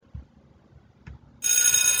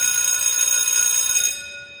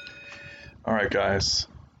All right, guys,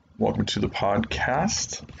 welcome to the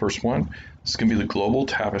podcast. First one, this is going to be the Global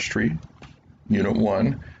Tapestry, Unit 1,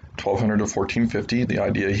 1200 to 1450. The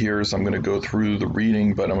idea here is I'm going to go through the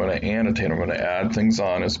reading, but I'm going to annotate. I'm going to add things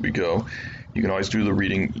on as we go. You can always do the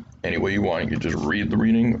reading any way you want. You can just read the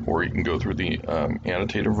reading, or you can go through the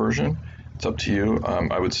annotated version. It's up to you.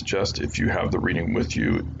 I would suggest if you have the reading with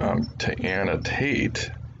you to annotate,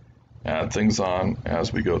 add things on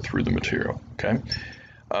as we go through the material, okay?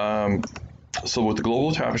 So with the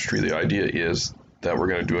Global Tapestry, the idea is that we're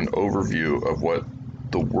going to do an overview of what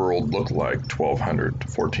the world looked like 1200 to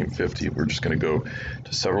 1450. We're just going to go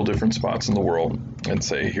to several different spots in the world and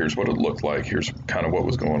say, here's what it looked like, here's kind of what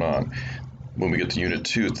was going on. When we get to Unit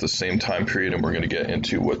 2, it's the same time period, and we're going to get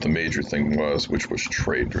into what the major thing was, which was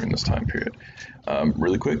trade during this time period.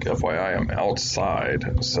 Really quick, FYI, I'm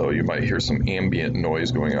outside, so you might hear some ambient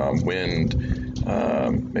noise going on, wind,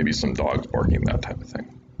 maybe some dogs barking, that type of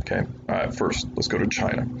thing. Okay, first, let's go to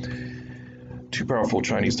China. Two powerful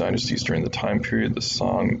Chinese dynasties during the time period, the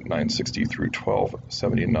Song 960 through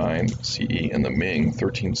 1279 CE and the Ming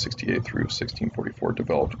 1368 through 1644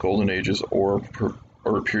 developed golden ages or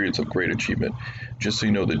periods of great achievement. Just so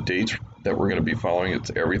you know, the dates that we're going to be following,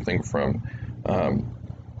 it's everything from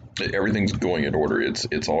everything's going in order.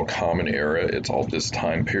 It's all common era. It's all this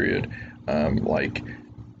time period, like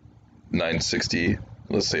 960.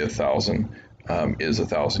 Let's say 1,000. Is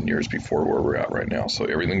 1,000 years before where we're at right now. So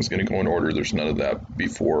everything's going to go in order. There's none of that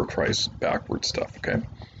before Christ backward stuff, okay?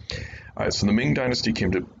 All right, so the Ming Dynasty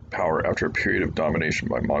came to power after a period of domination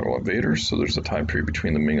by Mongol invaders. So there's a time period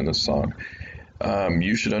between the Ming and the Song.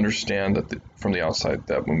 You should understand that from the outside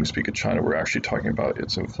that when we speak of China, we're actually talking about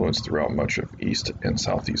its influence throughout much of East and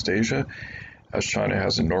Southeast Asia, as China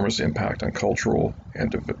has enormous impact on cultural and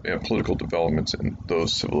political developments in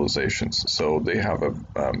those civilizations. So they have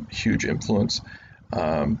a huge influence,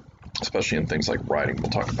 especially in things like writing. We'll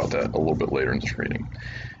talk about that a little bit later in this reading.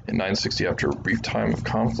 In 960, after a brief time of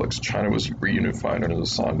conflicts, China was reunified under the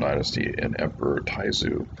Song dynasty and Emperor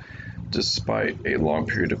Taizu. Despite a long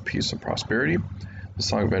period of peace and prosperity, the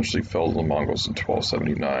Song eventually fell to the Mongols in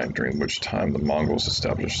 1279, during which time the Mongols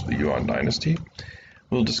established the Yuan dynasty.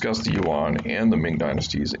 We'll discuss the Yuan and the Ming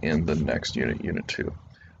dynasties in the next unit, Unit 2.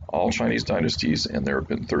 All Chinese dynasties, and there have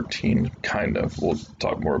been 13, kind of. We'll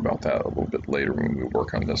talk more about that a little bit later when we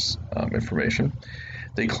work on this information.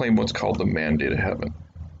 They claim what's called the mandate of heaven.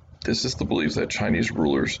 This is the belief that Chinese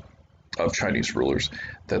rulers,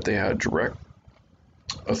 that they had direct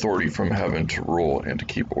authority from heaven to rule and to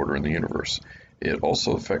keep order in the universe. It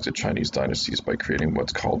also affected Chinese dynasties by creating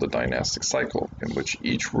what's called the dynastic cycle, in which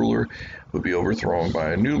each ruler would be overthrown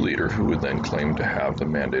by a new leader who would then claim to have the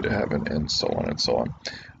mandate of heaven, and so on and so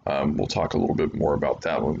on. We'll talk a little bit more about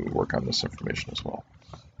that when we work on this information as well.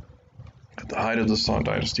 At the height of the Song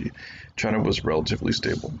dynasty, China was relatively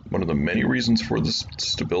stable. One of the many reasons for this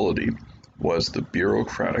stability was the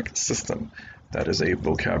bureaucratic system. That is a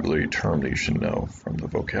vocabulary term that you should know from the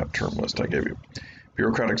vocab term list I gave you.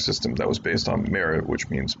 Bureaucratic system that was based on merit, which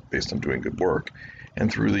means based on doing good work, and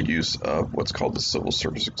through the use of what's called the civil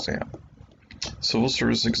service exam. Civil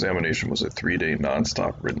service examination was a 3-day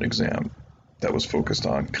non-stop written exam that was focused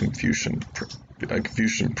on Confucian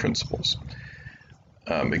principles.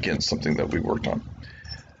 Again, something that we worked on.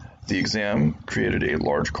 The exam created a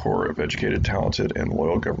large core of educated, talented, and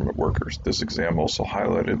loyal government workers. This exam also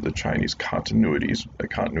highlighted the Chinese continuities.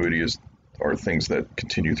 Continuities are things that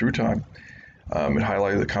continue through time. It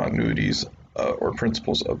highlighted the continuities or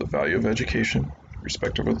principles of the value of education,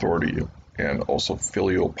 respect of authority, and also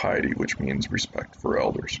filial piety, which means respect for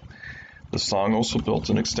elders. The Song also built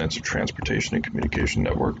an extensive transportation and communication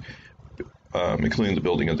network, including the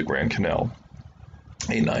building of the Grand Canal,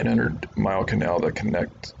 a 900-mile canal that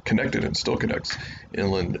connected and still connects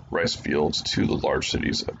inland rice fields to the large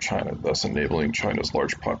cities of China, thus enabling China's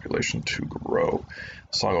large population to grow.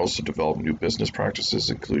 Song also developed new business practices,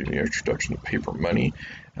 including the introduction of paper money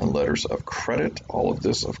and letters of credit. All of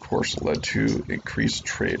this, of course, led to increased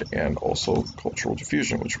trade and also cultural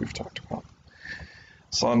diffusion, which we've talked about.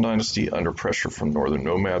 Song dynasty, under pressure from northern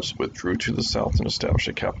nomads, withdrew to the south and established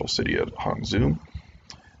a capital city at Hangzhou,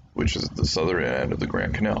 which is at the southern end of the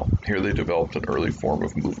Grand Canal. Here they developed an early form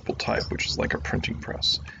of movable type, which is like a printing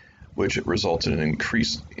press, which resulted in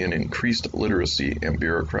increased literacy and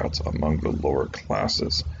bureaucrats among the lower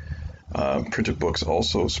classes. Printed books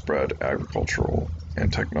also spread agricultural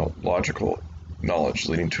and technological knowledge,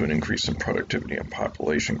 leading to an increase in productivity and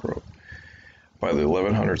population growth. By the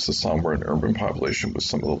 1100s, the Song were an urban population with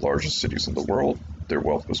some of the largest cities in the world. Their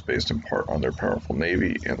wealth was based in part on their powerful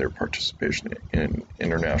navy and their participation in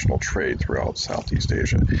international trade throughout Southeast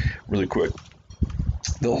Asia. Really quick,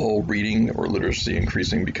 The whole reading or literacy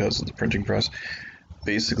increasing because of the printing press.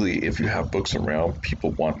 Basically, if you have books around,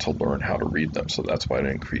 people want to learn how to read them, so that's why it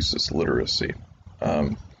increases literacy.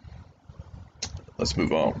 Let's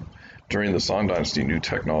move on. During the Song Dynasty, new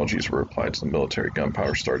technologies were applied to the military.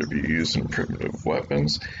 Gunpowder started to be used in primitive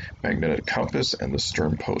weapons, magnetic compass, and the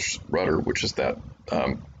stern post rudder, which is that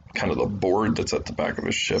kind of the board that's at the back of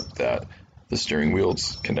a ship that the steering wheel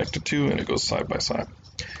is connected to, and it goes side by side.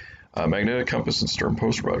 Magnetic compass and stern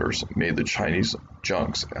post rudders made the Chinese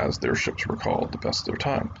junks, as their ships were called, the best of their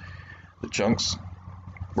time. The junks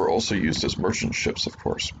were also used as merchant ships, of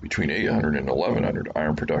course. Between 800 and 1100,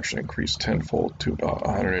 iron production increased tenfold to about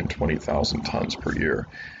 120,000 tons per year,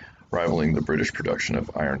 rivaling the British production of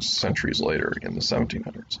iron centuries later in the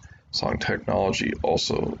 1700s. Song technology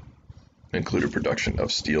also included production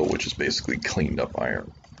of steel, which is basically cleaned up iron.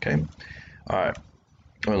 Okay? All right.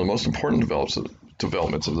 One of the most important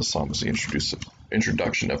developments of the Song was the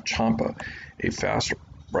introduction of champa, a fast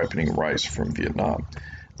ripening rice from Vietnam.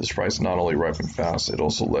 This rice not only ripened fast, it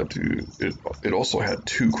also had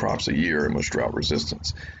 2 crops a year and was drought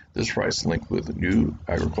resistant. This rice, linked with new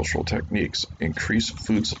agricultural techniques, increased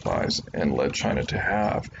food supplies and led China to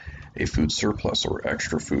have a food surplus or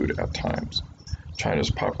extra food at times. China's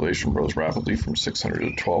population rose rapidly from 600 to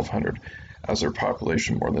 1200, as their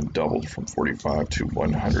population more than doubled from 45 to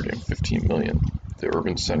 115 million. The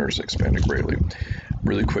urban centers expanded greatly.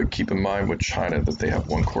 Really quick, keep in mind with China that they have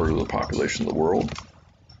 1/4 of the population of the world.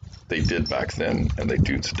 They did back then, and they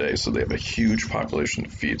do today, so they have a huge population to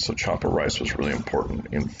feed, so champa rice was really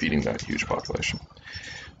important in feeding that huge population.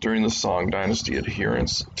 During the Song Dynasty,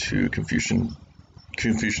 adherence to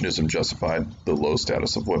Confucianism justified the low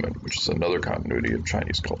status of women, which is another continuity of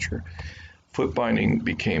Chinese culture. Foot binding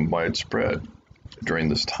became widespread during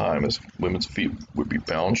this time, as women's feet would be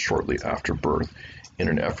bound shortly after birth in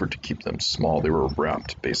an effort to keep them small. They were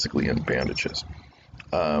wrapped basically in bandages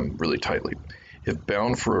really tightly. If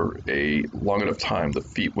bound for a long enough time, the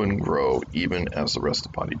feet wouldn't grow even as the rest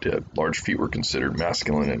of the body did. Large feet were considered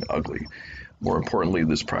masculine and ugly. More importantly,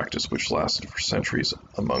 this practice, which lasted for centuries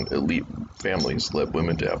among elite families, led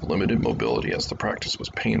women to have limited mobility, as the practice was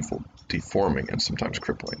painful, deforming, and sometimes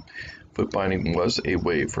crippling. Foot binding was a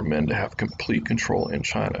way for men to have complete control in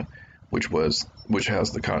China, which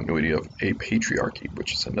has the continuity of a patriarchy,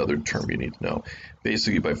 which is another term you need to know.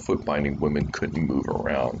 Basically, by foot binding, women couldn't move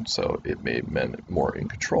around, so it made men more in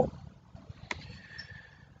control.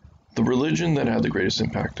 The religion that had the greatest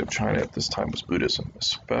impact of China at this time was Buddhism,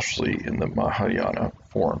 especially in the Mahayana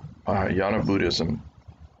form. Mahayana Buddhism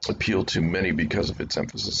appealed to many because of its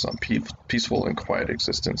emphasis on peaceful and quiet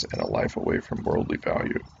existence and a life away from worldly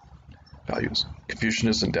values.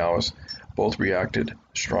 Confucianists and Taoists both reacted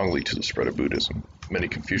strongly to the spread of Buddhism. Many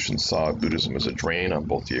Confucians saw Buddhism as a drain on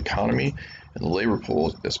both the economy and the labor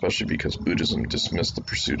pool, especially because Buddhism dismissed the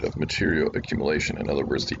pursuit of material accumulation, in other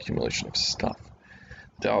words, the accumulation of stuff.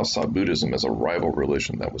 Taoists saw Buddhism as a rival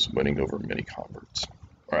religion that was winning over many converts.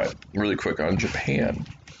 All right, really quick on Japan,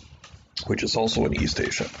 which is also in East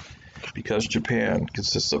Asia. Because Japan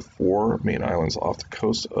consists of 4 main islands off the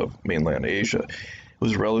coast of mainland Asia, it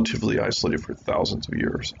was relatively isolated for thousands of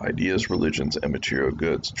years. Ideas, religions, and material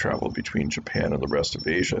goods traveled between Japan and the rest of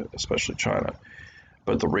Asia, especially China.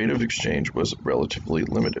 But the rate of exchange was relatively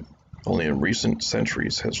limited. Only in recent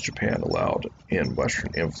centuries has Japan allowed in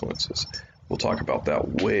Western influences. We'll talk about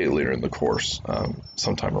that way later in the course,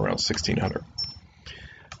 sometime around 1600.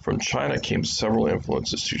 From China came several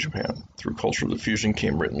influences to Japan. Through cultural diffusion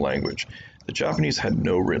came written language. The Japanese had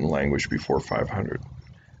no written language before 500.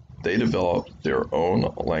 They developed their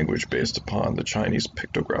own language based upon the Chinese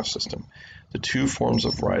pictograph system. The 2 forms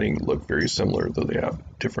of writing look very similar, though they have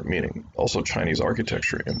different meaning. Also, Chinese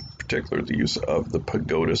architecture, in particular the use of the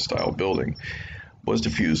pagoda-style building, was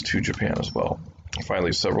diffused to Japan as well.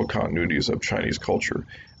 Finally, several continuities of Chinese culture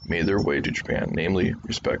made their way to Japan, namely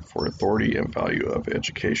respect for authority and value of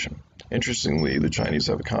education. Interestingly, the Chinese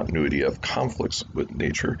have a continuity of conflicts with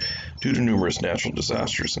nature due to numerous natural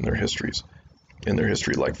disasters in their history,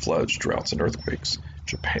 like floods, droughts, and earthquakes.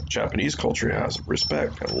 Japanese culture has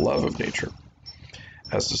respect and love of nature,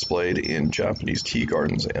 as displayed in Japanese tea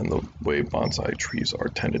gardens and the way bonsai trees are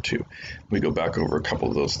tended to. We go back over a couple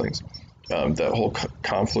of those things. That whole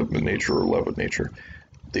conflict with nature or love with nature,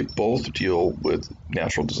 they both deal with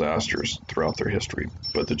natural disasters throughout their history,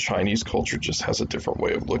 but the Chinese culture just has a different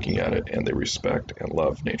way of looking at it, and they respect and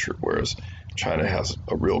love nature, whereas China has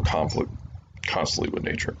a real conflict constantly with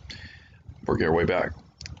nature. Working our way back,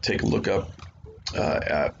 take a look up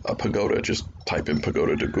at a pagoda. Just type in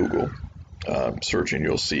pagoda to Google, search, and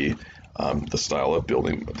you'll see the style of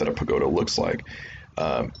building that a pagoda looks like.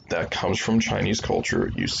 That comes from Chinese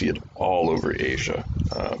culture. You see it all over Asia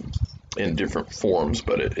in different forms,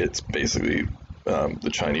 but it's basically the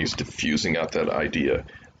Chinese diffusing out that idea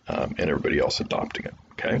and everybody else adopting it.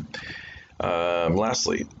 Okay.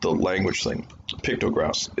 Lastly, the language thing.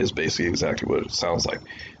 Pictographs is basically exactly what it sounds like.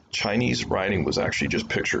 Chinese writing was actually just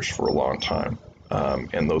pictures for a long time.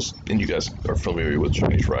 And you guys are familiar with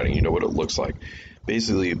Chinese writing, you know what it looks like.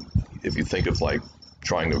 Basically, if you think of like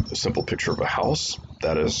drawing a simple picture of a house,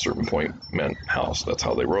 that at a certain point meant house. That's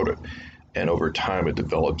how they wrote it. And over time, it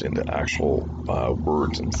developed into actual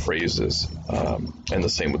words and phrases. And the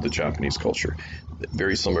same with the Japanese culture.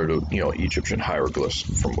 Very similar to, Egyptian hieroglyphs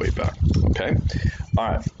from way back. Okay.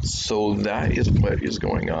 All right. So that is what is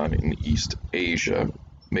going on in East Asia.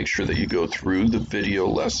 Make sure that you go through the video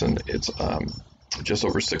lesson. It's just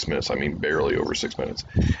over 6 minutes. I mean, barely over 6 minutes.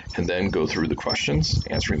 And then go through the questions,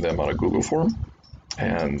 answering them on a Google form.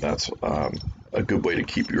 And that's a good way to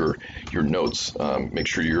keep your notes. Make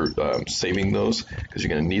sure you're saving those because you're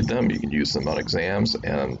going to need them. You can use them on exams,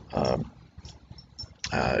 and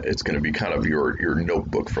it's going to be kind of your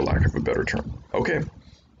notebook, for lack of a better term. Okay,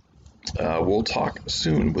 we'll talk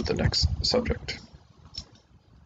soon with the next subject.